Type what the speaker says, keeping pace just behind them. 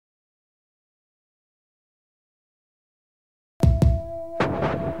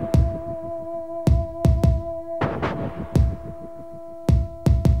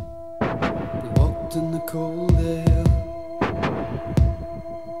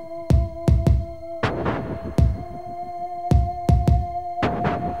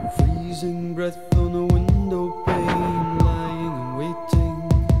breath on a window pane, lying and waiting.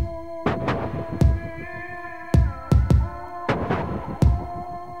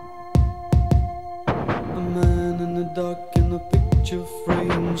 A man in the dark in a picture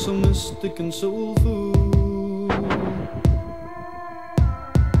frame, so mystic and soulful.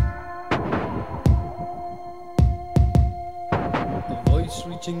 A voice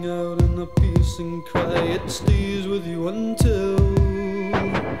reaching out in a piercing cry, it stays with you until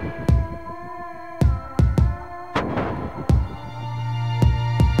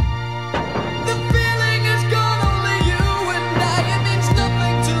the feeling is gone, only you and I, it means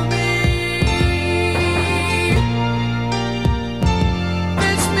nothing to me.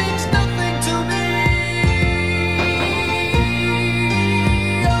 This means nothing to me.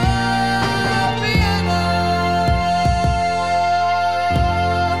 Oh, Vienna.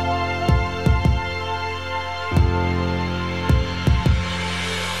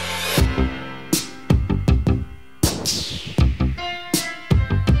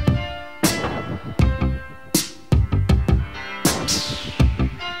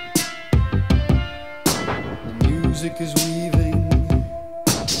 Music is weaving,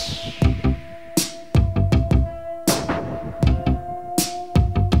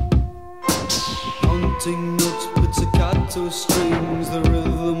 haunting notes, pizzicato strings, the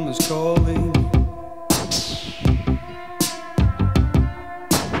rhythm is calling.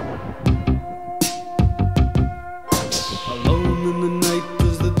 Alone in the night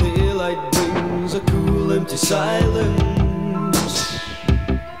as the daylight brings a cool empty silence.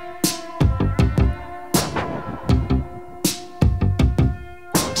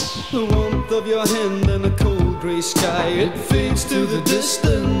 The warmth of your hand and a cold grey sky, it fades to the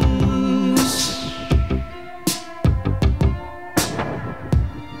distance.